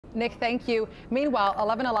Nick, thank you. Meanwhile,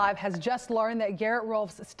 11 Alive has just learned that Garrett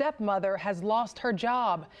Rolfe's stepmother has lost her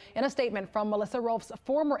job. In a statement from Melissa Rolfe's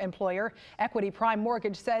former employer, Equity Prime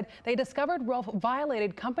Mortgage said they discovered Rolfe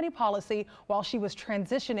violated company policy while she was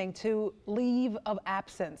transitioning to leave of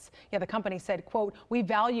absence. Yeah, the company said, quote, "We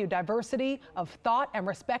value diversity of thought and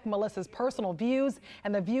respect Melissa's personal views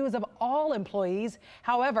and the views of all employees.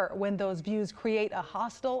 However, when those views create a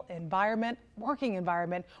hostile working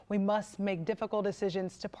environment, we must make difficult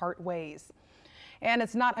decisions to part ways." And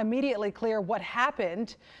it's not immediately clear what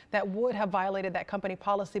happened that would have violated that company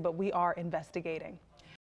policy, but we are investigating.